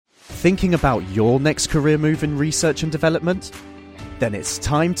thinking about your next career move in research and development? Then it's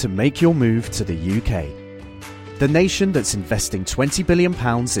time to make your move to the UK. The nation that's investing £20 billion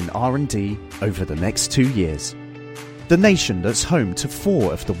in R&D over the next 2 years. The nation that's home to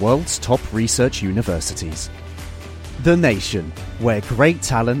 4 of the world's top research universities. The nation where great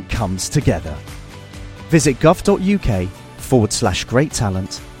talent comes together. Visit gov.uk/great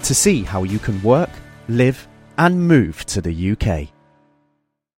talent to see how you can work, live and move to the UK.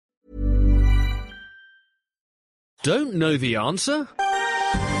 Don't know the answer?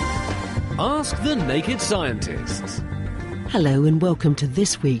 Ask the Naked Scientists. Hello and welcome to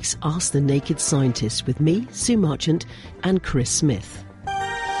this week's Ask the Naked Scientists with me, Sue Marchant, and Chris Smith.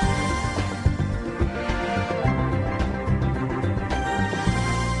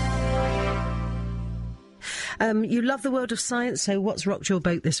 You love the world of science, so what's rocked your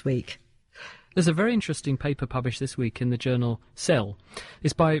boat this week? There's a very interesting paper published this week in the journal Cell.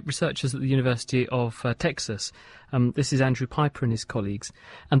 It's by researchers at the University of Texas. This is Andrew Piper and his colleagues.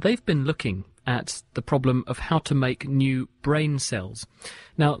 And they've been looking at the problem of how to make new brain cells.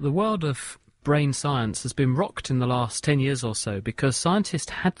 Now, the world of brain science has been rocked in the last 10 years or so because scientists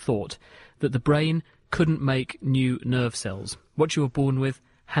had thought that the brain couldn't make new nerve cells. What you were born with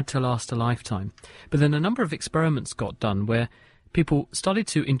had to last a lifetime. But then a number of experiments got done where people started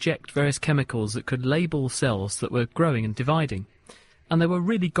to inject various chemicals that could label cells that were growing and dividing. And they were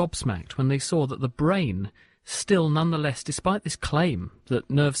really gobsmacked when they saw that the brain still, nonetheless, despite this claim that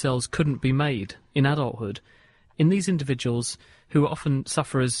nerve cells couldn't be made in adulthood, in these individuals who were often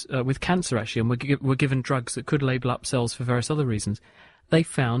sufferers with cancer, actually, and were given drugs that could label up cells for various other reasons, they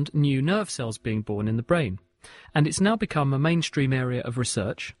found new nerve cells being born in the brain. And it's now become a mainstream area of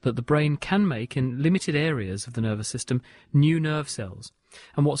research that the brain can make, in limited areas of the nervous system, new nerve cells.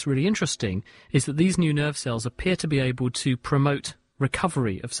 And what's really interesting is that these new nerve cells appear to be able to promote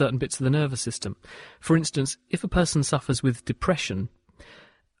recovery of certain bits of the nervous system. For instance, if a person suffers with depression,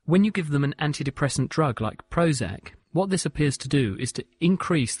 when you give them an antidepressant drug like Prozac, what this appears to do is to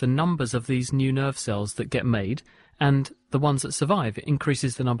increase the numbers of these new nerve cells that get made, and the ones that survive. It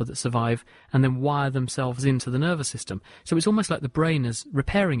increases the number that survive and then wire themselves into the nervous system. So it's almost like the brain is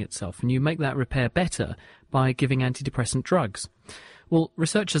repairing itself, and you make that repair better by giving antidepressant drugs. Well,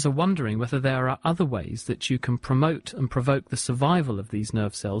 researchers are wondering whether there are other ways that you can promote and provoke the survival of these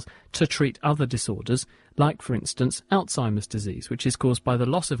nerve cells to treat other disorders, like, for instance, Alzheimer's disease, which is caused by the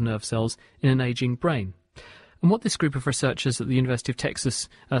loss of nerve cells in an aging brain. And what this group of researchers at the University of Texas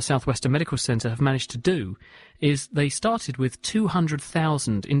Southwestern Medical Center have managed to do is they started with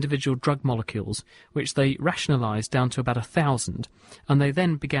 200,000 individual drug molecules, which they rationalized down to about 1,000, and they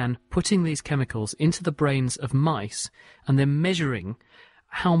then began putting these chemicals into the brains of mice and then measuring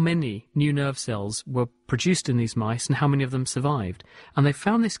how many new nerve cells were produced in these mice and how many of them survived. And they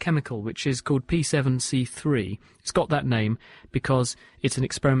found this chemical, which is called P7C3. It's got that name because it's an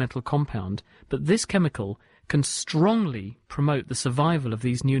experimental compound, but this chemical can strongly promote the survival of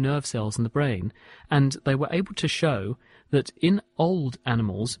these new nerve cells in the brain. And they were able to show that in old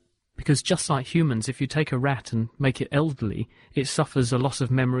animals, because just like humans, if you take a rat and make it elderly, it suffers a loss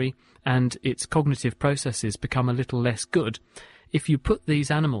of memory and its cognitive processes become a little less good. If you put these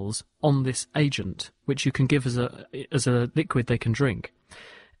animals on this agent, which you can give as a liquid they can drink,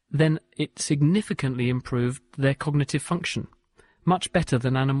 then it significantly improved their cognitive function. Much better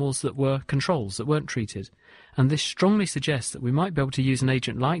than animals that were controls, that weren't treated. And this strongly suggests that we might be able to use an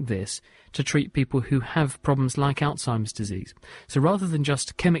agent like this to treat people who have problems like Alzheimer's disease. So rather than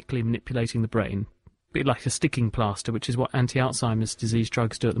just chemically manipulating the brain, a bit like a sticking plaster, which is what anti-Alzheimer's disease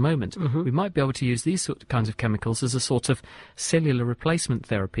drugs do at the moment, we might be able to use these kinds of chemicals as a sort of cellular replacement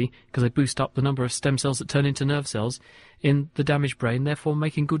therapy, because they boost up the number of stem cells that turn into nerve cells in the damaged brain, therefore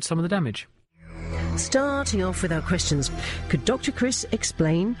making good some of the damage. Starting off with our questions, could Dr. Chris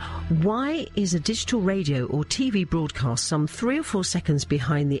explain why is a digital radio or TV broadcast some 3 or 4 seconds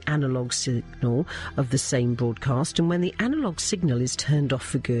behind the analogue signal of the same broadcast, and when the analogue signal is turned off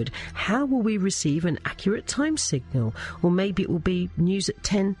for good, how will we receive an accurate time signal? Or maybe it will be news at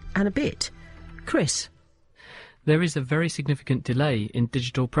 10 and a bit. Chris? There is a very significant delay in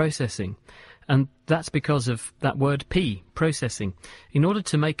digital processing. And that's because of that word P, processing. In order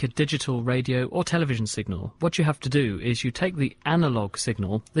to make a digital radio or television signal, what you have to do is you take the analog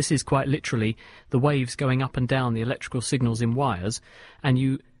signal, this is quite literally the waves going up and down the electrical signals in wires, and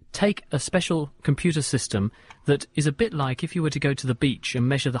you take a special computer system that is a bit like if you were to go to the beach and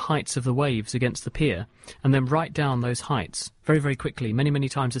measure the heights of the waves against the pier, and then write down those heights very, very quickly, many, many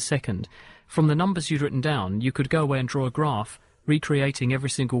times a second. From the numbers you'd written down, you could go away and draw a graph recreating every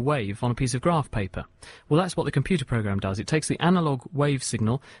single wave on a piece of graph paper. Well, that's what the computer program does. It takes the analog wave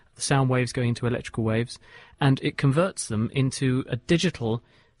signal, the sound waves going into electrical waves, and it converts them into a digital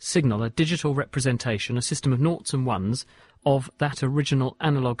signal, a digital representation, a system of noughts and ones of that original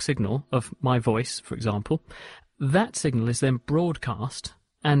analog signal of my voice, for example. That signal is then broadcast,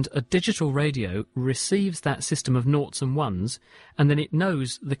 and a digital radio receives that system of noughts and ones, and then it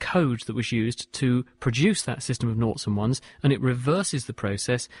knows the code that was used to produce that system of noughts and ones, and it reverses the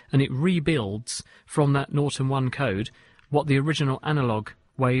process, and it rebuilds from that nought and one code what the original analog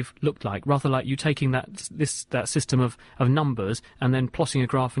wave looked like, rather like you taking that system of numbers and then plotting a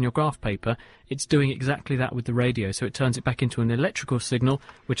graph on your graph paper. It's doing exactly that with the radio, so it turns it back into an electrical signal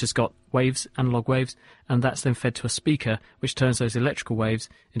which has got waves, analog waves, and that's then fed to a speaker which turns those electrical waves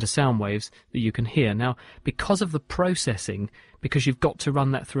into sound waves that you can hear. Now, because of the processing, because you've got to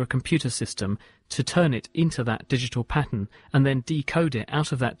run that through a computer system to turn it into that digital pattern and then decode it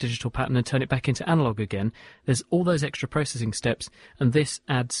out of that digital pattern and turn it back into analog again, there's all those extra processing steps, and this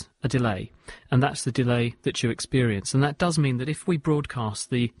adds a delay. And that's the delay that you experience. And that does mean that if we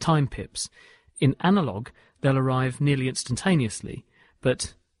broadcast the time pips in analog, they'll arrive nearly instantaneously,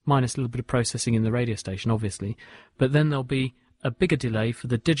 but minus a little bit of processing in the radio station, obviously. But then there'll be a bigger delay for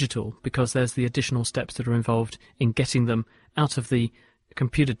the digital, because there's the additional steps that are involved in getting them out of the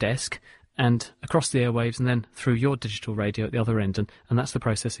computer desk and across the airwaves and then through your digital radio at the other end, and that's the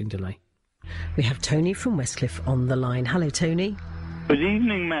processing delay. We have Tony from Westcliff on the line. Hello, Tony. Good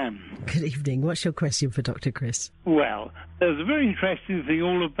evening, ma'am. Good evening. What's your question for Dr. Chris? Well, there's a very interesting thing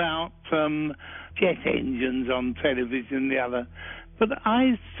all about jet engines on television the other, but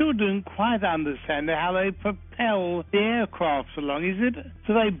I still don't quite understand how they propel the aircraft along.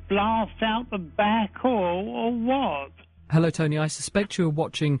 Do they blast out the back or what? Hello, Tony. I suspect you were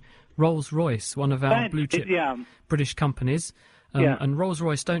watching Rolls-Royce, one of our blue-chip British companies. And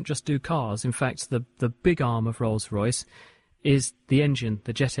Rolls-Royce don't just do cars. In fact, the big arm of Rolls-Royce is the engine,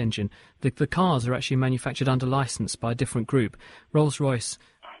 the jet engine. The cars are actually manufactured under license by a different group. Rolls-Royce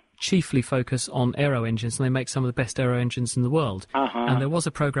chiefly focus on aero engines, and they make some of the best aero engines in the world. And there was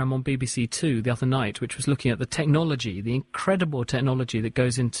a programme on BBC Two the other night which was looking at the technology, the incredible technology that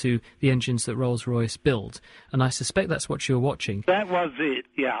goes into the engines that Rolls-Royce build. And I suspect that's what you were watching. That was it,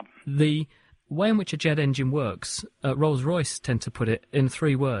 yeah. The way in which a jet engine works, Rolls-Royce tend to put it in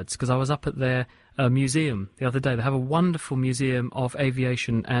 3 words, because I was up at their museum the other day. They have a wonderful museum of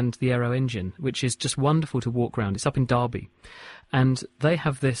aviation and the aero engine, which is just wonderful to walk around. It's up in Derby. And they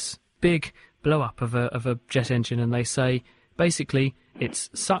have this big blow-up of a jet engine, and they say, basically, it's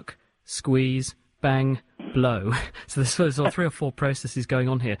suck, squeeze, bang, blow. So there's sort of 3 or 4 processes going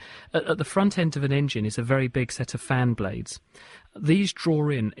on here. At the front end of an engine is a very big set of fan blades. These draw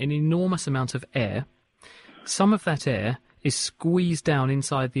in an enormous amount of air. Some of that air is squeezed down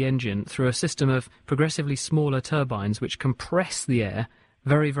inside the engine through a system of progressively smaller turbines which compress the air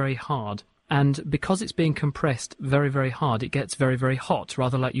very, very hard. And because it's being compressed very, very hard, it gets very, very hot,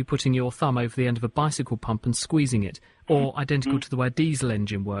 rather like you putting your thumb over the end of a bicycle pump and squeezing it. Or identical to the way a diesel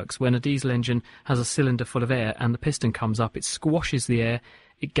engine works. When a diesel engine has a cylinder full of air and the piston comes up, it squashes the air,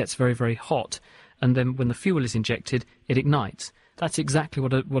 it gets very, very hot. And then when the fuel is injected, it ignites. That's exactly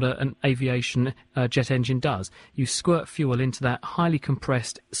what an aviation jet engine does. You squirt fuel into that highly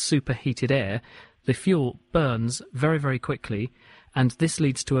compressed, superheated air. The fuel burns very, very quickly, and this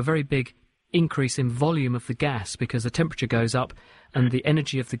leads to a very big increase in volume of the gas, because the temperature goes up and the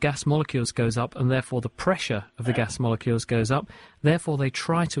energy of the gas molecules goes up, and therefore the pressure of the gas molecules goes up. Therefore they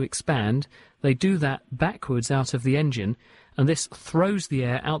try to expand. They do that backwards out of the engine, and this throws the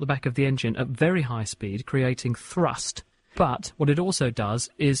air out the back of the engine at very high speed, creating thrust. But what it also does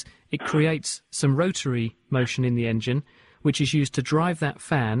is it creates some rotary motion in the engine, which is used to drive that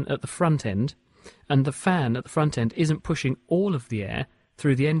fan at the front end, and the fan at the front end isn't pushing all of the air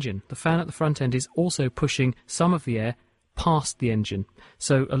through the engine. The fan at the front end is also pushing some of the air past the engine.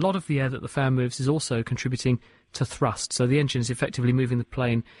 So a lot of the air that the fan moves is also contributing to thrust. So the engine is effectively moving the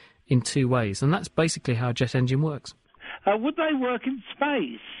plane in 2 ways. And that's basically how a jet engine works. Would they work in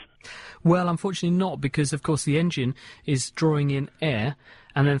space? Well, unfortunately not, because, of course, the engine is drawing in air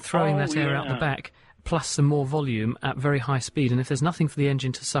and then throwing that air out the back, plus some more volume at very high speed. And if there's nothing for the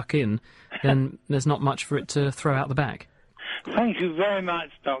engine to suck in, then there's not much for it to throw out the back. Thank you very much,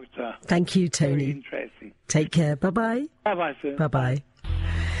 Doctor. Thank you, Tony. Very interesting. Take care. Bye-bye. Bye-bye, sir. Bye-bye.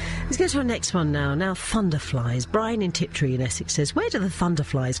 Let's go to our next one now. Now, thunderflies. Brian in Tiptree in Essex says, where do the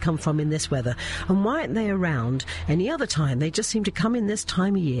thunderflies come from in this weather? And why aren't they around any other time? They just seem to come in this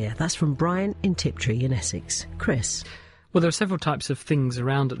time of year. That's from Brian in Tiptree in Essex. Chris? Well, there are several types of things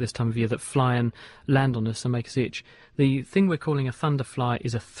around at this time of year that fly and land on us and make us itch. The thing we're calling a thunderfly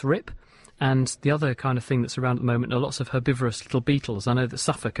is a thrip, and the other kind of thing that's around at the moment are lots of herbivorous little beetles. I know that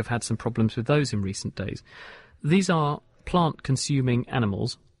Suffolk have had some problems with those in recent days. These are plant-consuming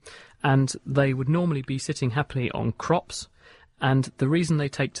animals, and they would normally be sitting happily on crops. And the reason they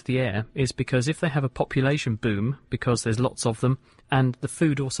take to the air is because if they have a population boom, because there's lots of them, and the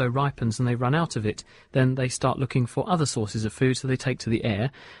food also ripens and they run out of it, then they start looking for other sources of food, so they take to the air.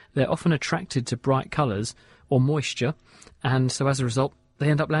 They're often attracted to bright colours or moisture, and so as a result,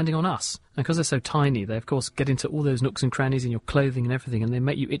 they end up landing on us. And because they're so tiny, they of course get into all those nooks and crannies in your clothing and everything, and they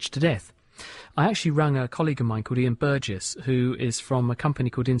make you itch to death. I actually rang a colleague of mine called Ian Burgess, who is from a company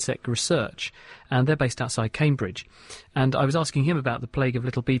called Insect Research, and they're based outside Cambridge. And I was asking him about the plague of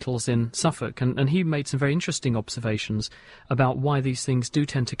little beetles in Suffolk, and he made some very interesting observations about why these things do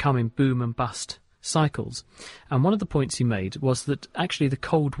tend to come in boom and bust cycles. And one of the points he made was that actually the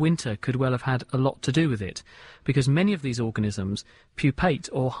cold winter could well have had a lot to do with it, because many of these organisms pupate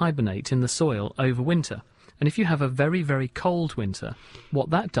or hibernate in the soil over winter. And if you have a very, very cold winter, what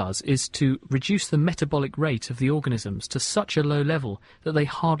that does is to reduce the metabolic rate of the organisms to such a low level that they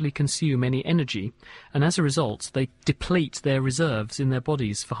hardly consume any energy, and as a result they deplete their reserves in their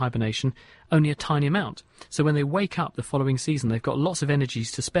bodies for hibernation only a tiny amount. So when they wake up the following season, they've got lots of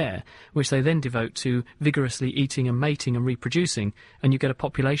energies to spare, which they then devote to vigorously eating and mating and reproducing, and you get a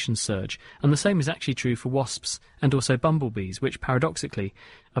population surge. And the same is actually true for wasps and also bumblebees, which paradoxically,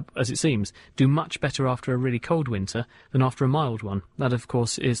 as it seems, do much better after a really cold winter than after a mild one. That, of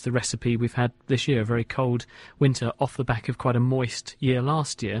course, is the recipe we've had this year, a very cold winter off the back of quite a moist year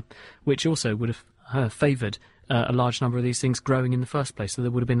last year, which also would have favoured a large number of these things growing in the first place, so there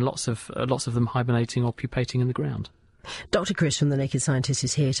would have been lots of them hibernating or pupating in the ground. Dr. Chris from The Naked Scientist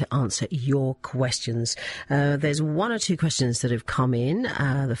is here to answer your questions. There's one or two questions that have come in.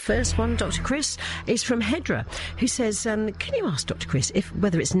 The first one, Dr. Chris, is from Hedra, who says, can you ask Dr. Chris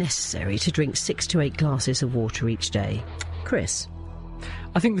whether it's necessary to drink 6 to 8 glasses of water each day? Chris?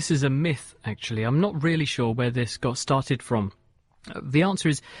 I think this is a myth, actually. I'm not really sure where this got started from. The answer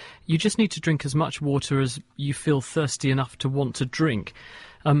is you just need to drink as much water as you feel thirsty enough to want to drink.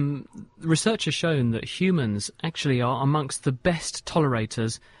 Research has shown that humans actually are amongst the best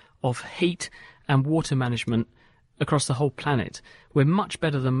tolerators of heat and water management across the whole planet. We're much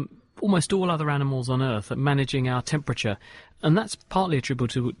better than almost all other animals on Earth at managing our temperature, and that's partly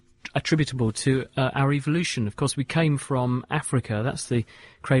attributable to our evolution. Of course, we came from Africa. That's the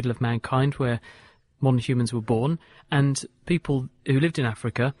cradle of mankind, where modern humans were born, and people who lived in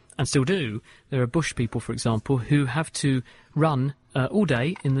Africa, and still do, there are bush people, for example, who have to run all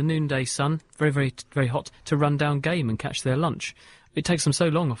day in the noonday sun, very, very, very hot, to run down game and catch their lunch. It takes them so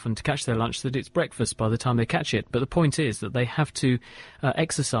long often to catch their lunch that it's breakfast by the time they catch it. But the point is that they have to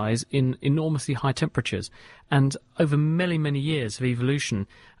exercise in enormously high temperatures. And over many, many years of evolution,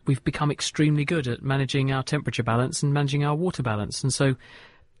 we've become extremely good at managing our temperature balance and managing our water balance. And so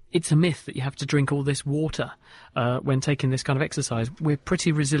it's a myth that you have to drink all this water when taking this kind of exercise. We're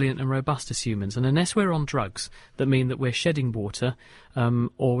pretty resilient and robust as humans, and unless we're on drugs that mean that we're shedding water,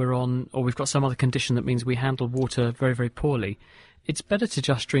 or we've got some other condition that means we handle water very, very poorly, it's better to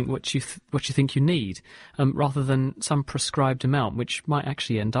just drink what you think you need, rather than some prescribed amount, which might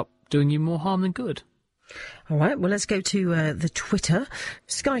actually end up doing you more harm than good. All right, well, let's go to the Twitter.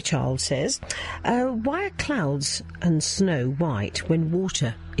 Skychild says, why are clouds and snow white when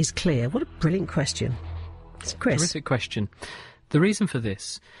water is clear? What a brilliant question. It's Chris. Terrific question. The reason for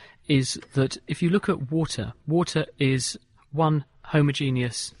this is that if you look at water, water is one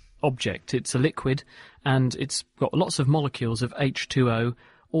homogeneous object. It's a liquid, and it's got lots of molecules of H2O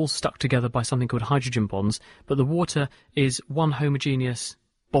all stuck together by something called hydrogen bonds, but the water is one homogeneous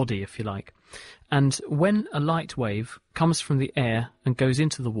body, if you like. And when a light wave comes from the air and goes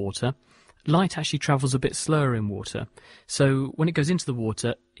into the water, light actually travels a bit slower in water. So when it goes into the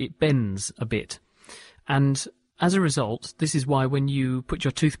water, it bends a bit. And as a result, this is why when you put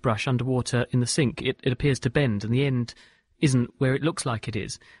your toothbrush underwater in the sink, it appears to bend, and the end isn't where it looks like it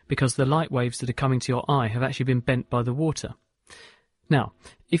is, because the light waves that are coming to your eye have actually been bent by the water. Now,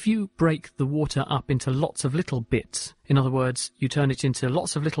 if you break the water up into lots of little bits, in other words, you turn it into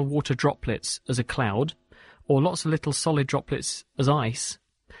lots of little water droplets as a cloud, or lots of little solid droplets as ice,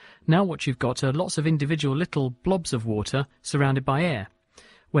 now what you've got are lots of individual little blobs of water surrounded by air.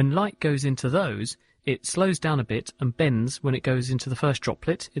 When light goes into those, it slows down a bit and bends when it goes into the first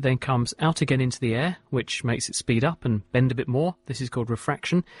droplet. It then comes out again into the air, which makes it speed up and bend a bit more. This is called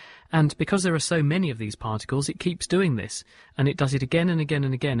refraction. And because there are so many of these particles, it keeps doing this. And it does it again and again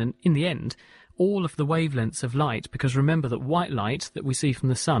and again. And in the end, all of the wavelengths of light, because remember that white light that we see from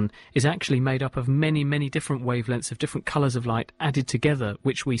the sun is actually made up of many, many different wavelengths of different colours of light added together,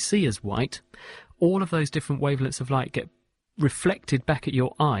 which we see as white. All of those different wavelengths of light get reflected back at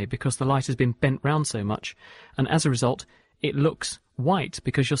your eye because the light has been bent round so much, and as a result it looks white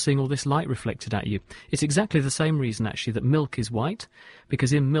because you're seeing all this light reflected at you. It's exactly the same reason actually that milk is white,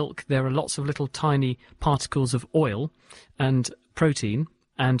 because in milk there are lots of little tiny particles of oil and protein,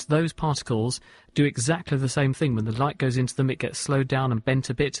 and those particles do exactly the same thing. When the light goes into them, it gets slowed down and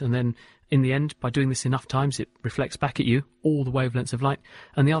bent a bit, and then in the end, by doing this enough times, it reflects back at you all the wavelengths of light.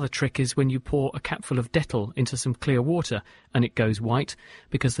 And the other trick is when you pour a capful of Dettol into some clear water and it goes white,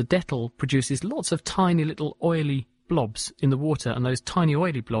 because the Dettol produces lots of tiny little oily blobs in the water, and those tiny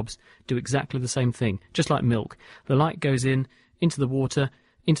oily blobs do exactly the same thing, just like milk. The light goes into the water,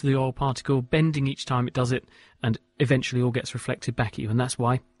 into the oil particle, bending each time it does it, and eventually all gets reflected back at you, and that's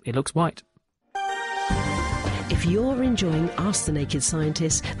why it looks white. If you're enjoying Ask the Naked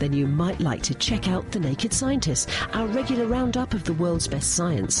Scientist, then you might like to check out The Naked Scientist, our regular roundup of the world's best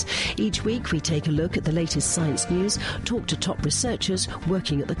science. Each week we take a look at the latest science news, talk to top researchers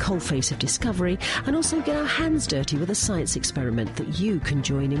working at the coalface of discovery, and also get our hands dirty with a science experiment that you can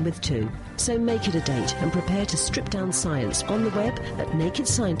join in with too. So make it a date and prepare to strip down science on the web at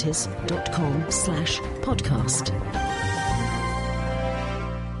nakedscientist.com/podcast.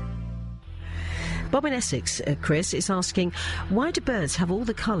 Bob in Essex, Chris, is asking, why do birds have all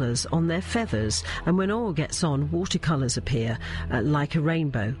the colours on their feathers, and when oil gets on, watercolours appear, like a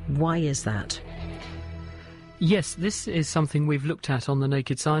rainbow? Why is that? Yes, this is something we've looked at on The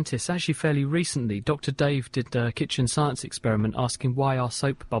Naked Scientist. Actually, fairly recently, Dr. Dave did a kitchen science experiment asking why are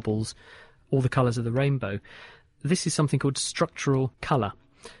soap bubbles all the colours of the rainbow. This is something called structural colour.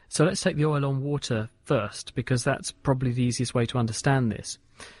 So let's take the oil on water first, because that's probably the easiest way to understand this.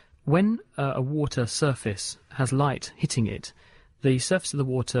 When a water surface has light hitting it, the surface of the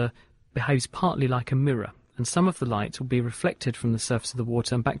water behaves partly like a mirror, and some of the light will be reflected from the surface of the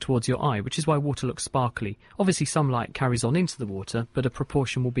water and back towards your eye, which is why water looks sparkly. Obviously some light carries on into the water, but a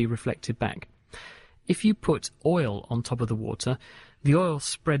proportion will be reflected back. If you put oil on top of the water, the oil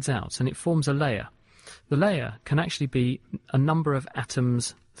spreads out and it forms a layer. The layer can actually be a number of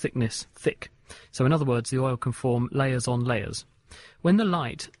atoms thickness thick. So in other words, the oil can form layers on layers. When the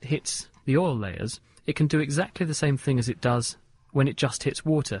light hits the oil layers, it can do exactly the same thing as it does when it just hits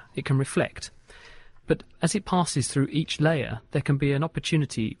water. It can reflect. But as it passes through each layer, there can be an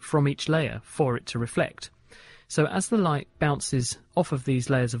opportunity from each layer for it to reflect. So as the light bounces off of these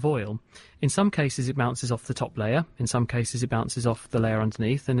layers of oil, in some cases it bounces off the top layer, in some cases it bounces off the layer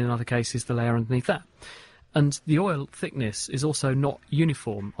underneath, and in other cases the layer underneath that. And the oil thickness is also not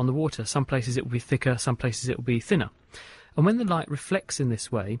uniform on the water. Some places it will be thicker, some places it will be thinner. And when the light reflects in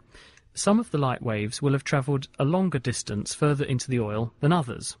this way, some of the light waves will have travelled a longer distance further into the oil than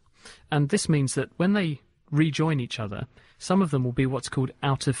others. And this means that when they rejoin each other, some of them will be what's called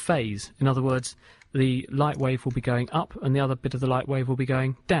out of phase. In other words, the light wave will be going up and the other bit of the light wave will be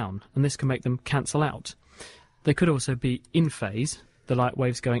going down, and this can make them cancel out. They could also be in phase, the light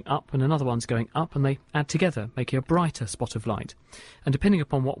waves going up and another one's going up, and they add together, making a brighter spot of light. And depending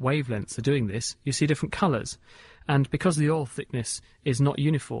upon what wavelengths are doing this, you see different colours. And because the oil thickness is not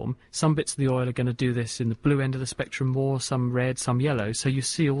uniform, some bits of the oil are going to do this in the blue end of the spectrum more, some red, some yellow. So you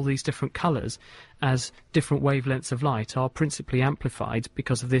see all these different colours as different wavelengths of light are principally amplified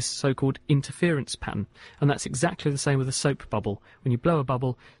because of this so-called interference pattern. And that's exactly the same with a soap bubble. When you blow a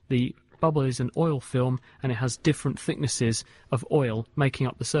bubble, the bubble is an oil film and it has different thicknesses of oil making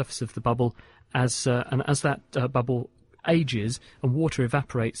up the surface of the bubble. As that bubble ages and water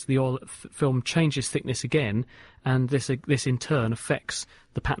evaporates, the oil film changes thickness again, and this in turn affects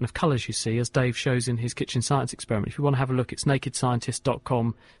the pattern of colours you see, as Dave shows in his kitchen science experiment. If you want to have a look, it's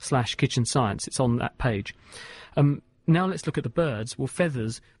nakedscientist.com/kitchen science. It's on that page. Now let's look at the birds. Well,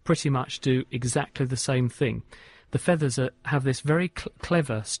 feathers pretty much do exactly the same thing. The feathers have this very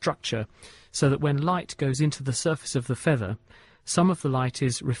clever structure, so that when light goes into the surface of the feather, some of the light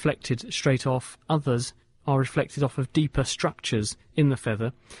is reflected straight off, others are reflected off of deeper structures in the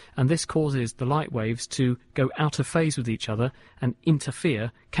feather, and this causes the light waves to go out of phase with each other and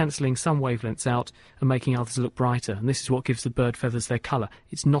interfere, cancelling some wavelengths out and making others look brighter. And this is what gives the bird feathers their colour.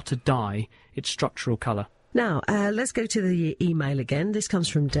 It's not a dye, it's structural colour. Now, let's go to the email again. This comes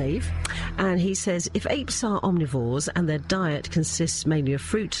from Dave, and he says, if apes are omnivores and their diet consists mainly of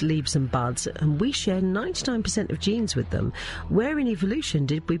fruit, leaves and buds, and we share 99% of genes with them, where in evolution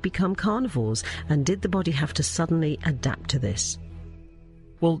did we become carnivores, and did the body have to suddenly adapt to this?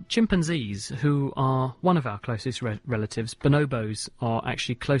 Well, chimpanzees, who are one of our closest relatives, bonobos, are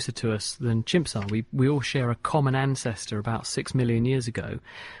actually closer to us than chimps are. We all share a common ancestor about 6 million years ago.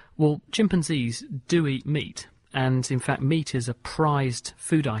 Well, chimpanzees do eat meat, and in fact meat is a prized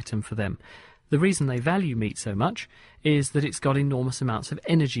food item for them. The reason they value meat so much is that it's got enormous amounts of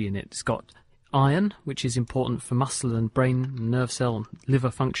energy in it. It's got iron, which is important for muscle and brain, nerve cell and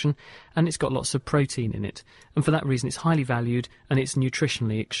liver function, and it's got lots of protein in it. And for that reason it's highly valued, and it's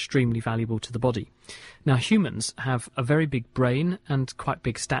nutritionally extremely valuable to the body. Now, humans have a very big brain and quite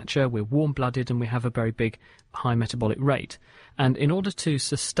big stature. We're warm-blooded and we have a very big high metabolic rate. And in order to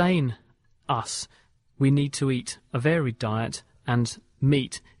sustain us, we need to eat a varied diet, and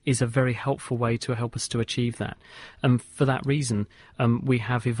meat is a very helpful way to help us to achieve that. And for that reason, we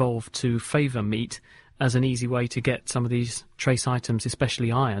have evolved to favour meat as an easy way to get some of these trace items,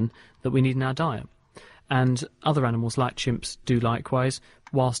 especially iron, that we need in our diet. And other animals like chimps do likewise,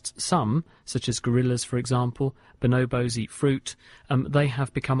 whilst some, such as gorillas for example, bonobos eat fruit, they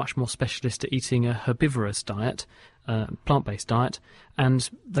have become much more specialist at eating a herbivorous diet, plant-based diet,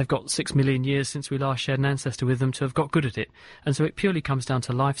 and they've got 6 million years since we last shared an ancestor with them to have got good at it. And so it purely comes down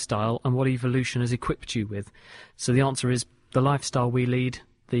to lifestyle and what evolution has equipped you with. So the answer is the lifestyle we lead,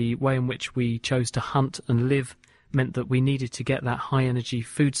 the way in which we chose to hunt and live, meant that we needed to get that high-energy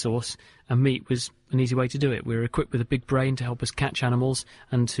food source, and meat was an easy way to do it. We were equipped with a big brain to help us catch animals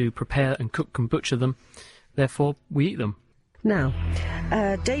and to prepare and cook and butcher them. Therefore, we eat them. Now,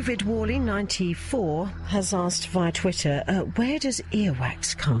 David Worley, 94, has asked via Twitter, where does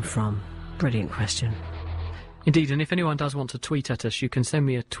earwax come from? Brilliant question. Indeed, and if anyone does want to tweet at us, you can send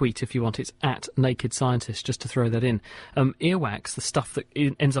me a tweet if you want. It's at Naked Scientist, just to throw that in. Earwax, the stuff that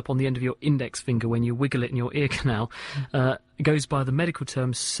ends up on the end of your index finger when you wiggle it in your ear canal, goes by the medical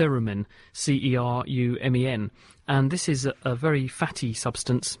term cerumen, C-E-R-U-M-E-N. And this is a very fatty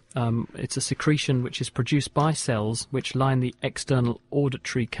substance. It's a secretion which is produced by cells which line the external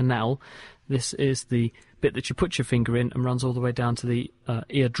auditory canal. This is the bit that you put your finger in and runs all the way down to the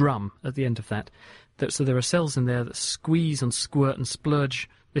eardrum at the end of that. So there are cells in there that squeeze and squirt and splurge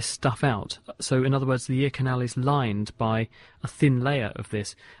this stuff out. So in other words, the ear canal is lined by a thin layer of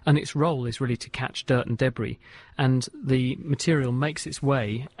this, and its role is really to catch dirt and debris. And the material makes its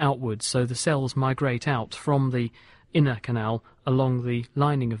way outwards, so the cells migrate out from the inner canal along the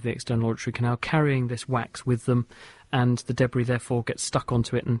lining of the external auditory canal, carrying this wax with them, and the debris therefore gets stuck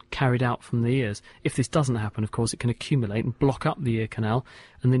onto it and carried out from the ears. If this doesn't happen, of course, it can accumulate and block up the ear canal,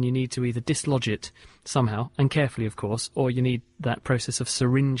 and then you need to either dislodge it somehow, and carefully of course, or you need that process of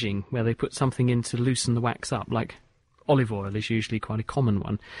syringing, where they put something in to loosen the wax up, like olive oil is usually quite a common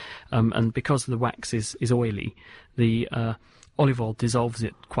one. And because the wax is oily, the olive oil dissolves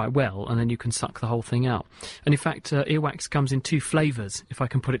it quite well, and then you can suck the whole thing out. And in fact, earwax comes in 2 flavours, if I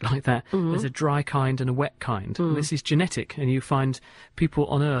can put it like that. Mm-hmm. There's a dry kind and a wet kind. Mm. This is genetic, and you find people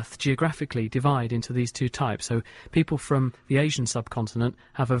on Earth geographically divide into these 2 types. So people from the Asian subcontinent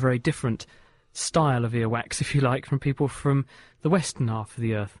have a very different style of earwax, if you like, from people from the western half of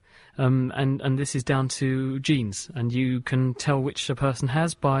the Earth. And this is down to genes, and you can tell which a person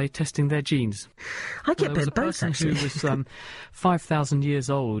has by testing their genes. I get both, actually. Who was 5,000 years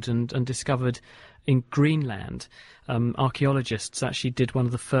old and discovered in Greenland. Archaeologists actually did one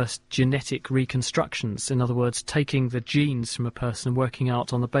of the first genetic reconstructions, in other words, taking the genes from a person and working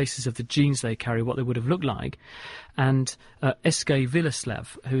out on the basis of the genes they carry what they would have looked like. And Eske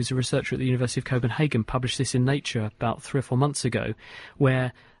Willeslav, who's a researcher at the University of Copenhagen, published this in Nature about 3 or 4 months ago,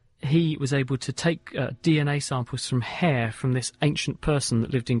 where he was able to take DNA samples from hair from this ancient person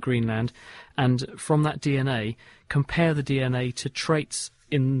that lived in Greenland, and from that DNA compare the DNA to traits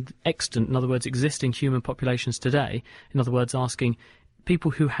in extant, in other words, existing human populations today. In other words, asking people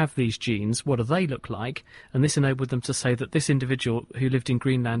who have these genes, what do they look like? And this enabled them to say that this individual who lived in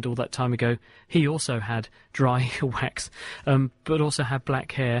Greenland all that time ago, he also had dry earwax, but also had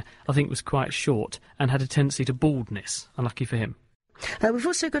black hair, I think was quite short, and had a tendency to baldness. Unlucky for him. We've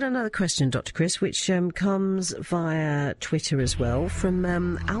also got another question, Dr. Chris, which comes via Twitter as well, from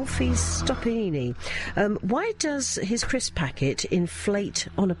Alfie Stoppini. Why does his crisp packet inflate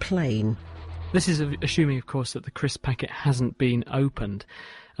on a plane? This is assuming, of course, that the crisp packet hasn't been opened.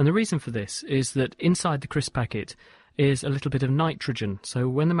 And the reason for this is that inside the crisp packet is a little bit of nitrogen. So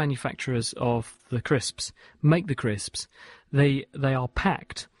when the manufacturers of the crisps make the crisps, they are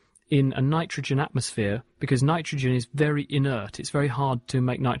packed in a nitrogen atmosphere, because nitrogen is very inert. It's very hard to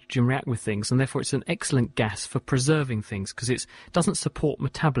make nitrogen react with things, and therefore it's an excellent gas for preserving things, because it doesn't support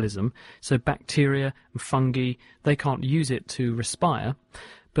metabolism. So bacteria and fungi, they can't use it to respire.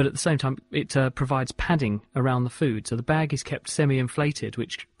 but at the same time it provides padding around the food. So the bag is kept semi-inflated,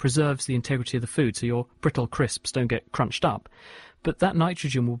 which preserves the integrity of the food, so your brittle crisps don't get crunched up. But that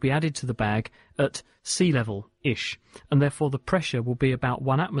nitrogen will be added to the bag at sea level-ish, and therefore the pressure will be about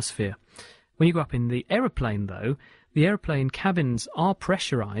 1 atmosphere. When you go up in the aeroplane, though, the aeroplane cabins are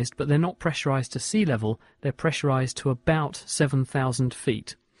pressurised, but they're not pressurised to sea level, they're pressurised to about 7,000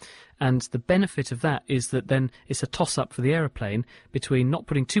 feet. And the benefit of that is that then it's a toss-up for the aeroplane between not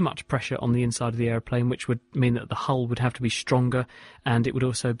putting too much pressure on the inside of the aeroplane, which would mean that the hull would have to be stronger, and it would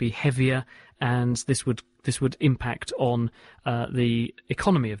also be heavier, and this would impact on the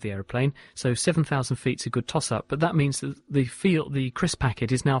economy of the aeroplane. So 7,000 feet is a good toss-up, but that means that the crisp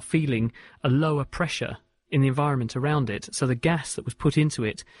packet is now feeling a lower pressure in the environment around it. So the gas that was put into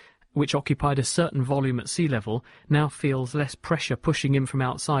it, which occupied a certain volume at sea level, now feels less pressure pushing in from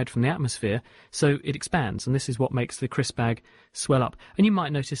outside from the atmosphere, so it expands, and this is what makes the crisp bag swell up. And you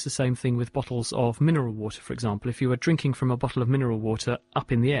might notice the same thing with bottles of mineral water, for example. If you were drinking from a bottle of mineral water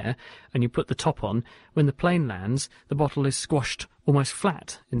up in the air, and you put the top on, when the plane lands, the bottle is squashed almost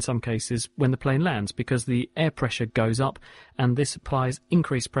flat in some cases when the plane lands, because the air pressure goes up, and this applies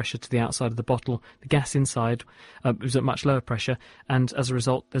increased pressure to the outside of the bottle. The gas inside is at much lower pressure, and as a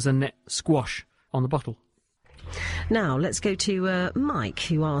result there's a net squash on the bottle. Now let's go to Mike,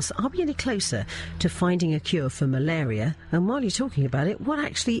 who asks, are we any closer to finding a cure for malaria? And while you're talking about it, what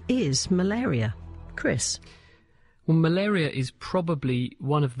actually is malaria? Chris? Well, malaria is probably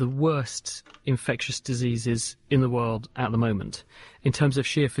one of the worst infectious diseases in the world at the moment, in terms of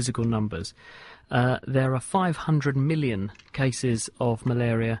sheer physical numbers. There are 500 million cases of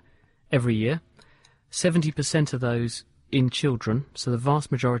malaria every year, 70% of those in children, so the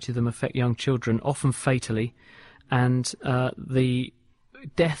vast majority of them affect young children, often fatally, and the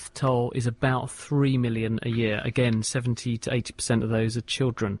death toll is about 3 million a year. Again, 70 to 80% of those are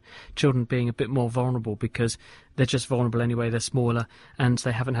children. Children being a bit more vulnerable because they're just vulnerable anyway, they're smaller, and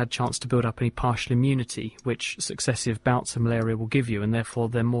they haven't had a chance to build up any partial immunity, which successive bouts of malaria will give you, and therefore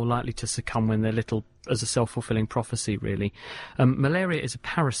they're more likely to succumb when they're little, as a self-fulfilling prophecy, really. Malaria is a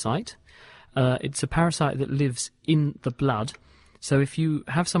parasite. It's a parasite that lives in the blood. So if you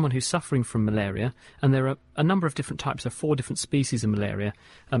have someone who's suffering from malaria, and there are a number of different types, there are 4 different species of malaria,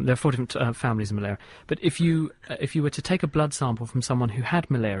 there are 4 different families of malaria, but if you were to take a blood sample from someone who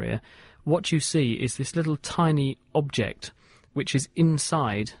had malaria, what you see is this little tiny object which is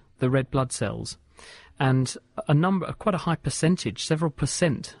inside the red blood cells. And quite a high percentage, several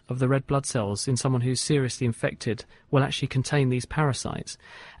percent of the red blood cells in someone who's seriously infected will actually contain these parasites.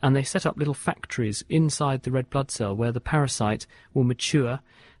 And they set up little factories inside the red blood cell where the parasite will mature.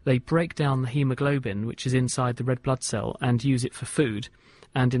 They break down the hemoglobin, which is inside the red blood cell, and use it for food.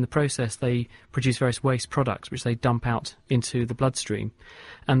 And in the process, they produce various waste products, which they dump out into the bloodstream.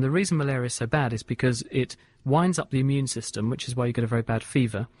 And the reason malaria is so bad is because it winds up the immune system, which is why you get a very bad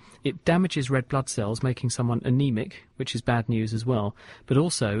fever. It damages red blood cells, making someone anemic, which is bad news as well. But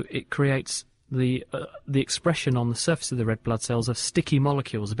also, it creates the expression on the surface of the red blood cells of sticky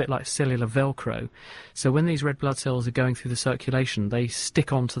molecules, a bit like cellular Velcro. So when these red blood cells are going through the circulation, they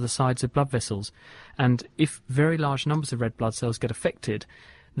stick onto the sides of blood vessels. And if very large numbers of red blood cells get affected,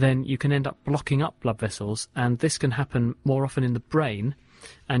 then you can end up blocking up blood vessels, and this can happen more often in the brain,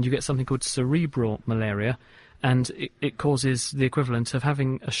 and you get something called cerebral malaria, and it causes the equivalent of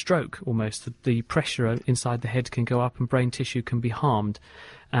having a stroke almost. The pressure inside the head can go up and brain tissue can be harmed,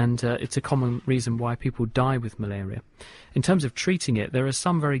 and it's a common reason why people die with malaria. In terms of treating it, there are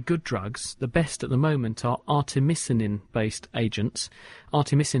some very good drugs. The best at the moment are artemisinin-based agents.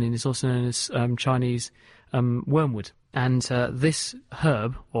 Artemisinin is also known as Chinese wormwood, and this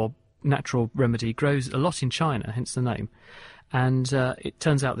herb, or natural remedy, grows a lot in China, hence the name. And it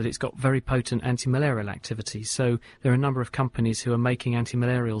turns out that it's got very potent anti-malarial activity. So there are a number of companies who are making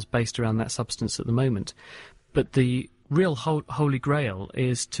anti-malarials based around that substance at the moment. But the real holy grail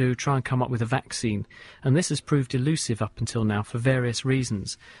is to try and come up with a vaccine. And this has proved elusive up until now for various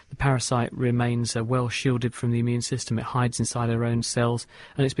reasons. The parasite remains well shielded from the immune system. It hides inside our own cells.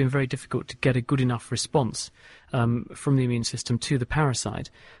 And it's been very difficult to get a good enough response from the immune system to the parasite.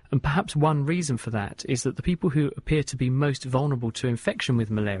 And perhaps one reason for that is that the people who appear to be most vulnerable to infection with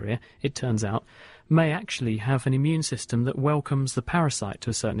malaria, it turns out, may actually have an immune system that welcomes the parasite to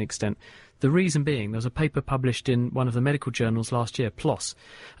a certain extent. The reason being, there was a paper published in one of the medical journals last year, PLOS,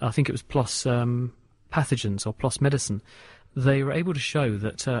 I think it was PLOS Pathogens or PLOS Medicine. They were able to show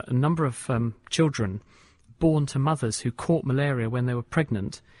that a number of children born to mothers who caught malaria when they were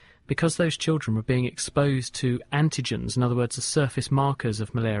pregnant, because those children were being exposed to antigens, in other words, the surface markers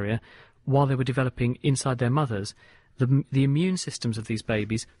of malaria, while they were developing inside their mothers, the immune systems of these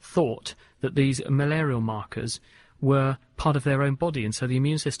babies thought that these malarial markers were part of their own body, and so the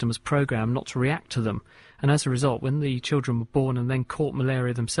immune system was programmed not to react to them. And as a result, when the children were born and then caught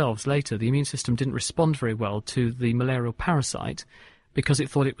malaria themselves later, the immune system didn't respond very well to the malarial parasite because it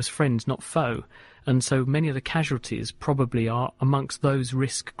thought it was friend, not foe. And so many of the casualties probably are amongst those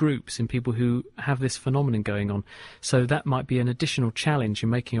risk groups in people who have this phenomenon going on. So that might be an additional challenge in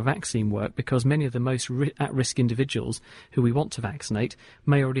making a vaccine work, because many of the most at-risk individuals who we want to vaccinate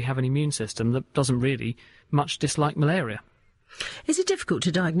may already have an immune system that doesn't really much dislike malaria. Is it difficult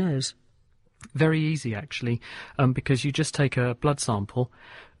to diagnose? Very easy, actually, because you just take a blood sample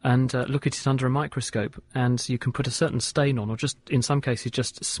and look at it under a microscope, and you can put a certain stain on, or just, in some cases,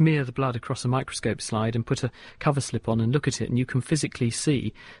 just smear the blood across a microscope slide and put a cover slip on and look at it, and you can physically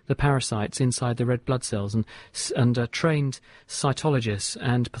see the parasites inside the red blood cells. And trained cytologists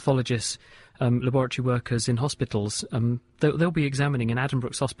and pathologists, laboratory workers in hospitals, they'll be examining in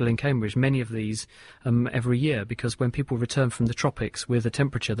Addenbrooke's Hospital in Cambridge many of these every year, because when people return from the tropics with a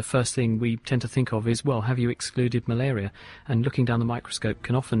temperature, the first thing we tend to think of is, well, have you excluded malaria? And looking down the microscope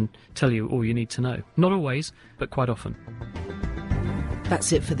can often tell you all you need to know. Not always, but quite often.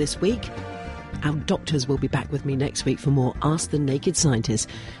 That's it for this week. Our doctors will be back with me next week for more Ask the Naked Scientist.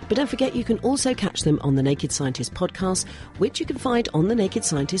 But don't forget, you can also catch them on the Naked Scientist podcast, which you can find on the Naked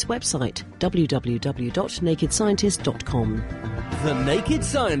Scientist website, www.nakedscientist.com. The Naked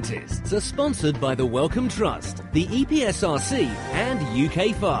Scientists are sponsored by the Wellcome Trust, the EPSRC and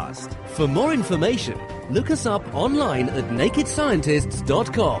UK Fast. For more information, look us up online at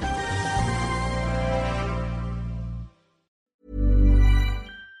nakedscientists.com.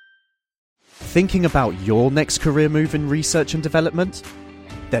 Thinking about your next career move in research and development?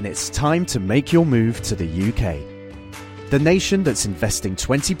 Then it's time to make your move to the UK. The nation that's investing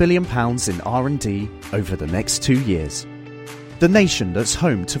 £20 billion in R&D over the next 2 years. The nation that's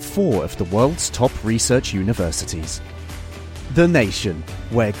home to 4 of the world's top research universities. The nation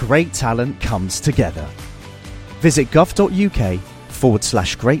where great talent comes together. Visit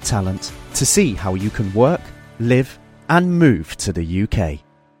gov.uk/great talent to see how you can work, live and move to the UK.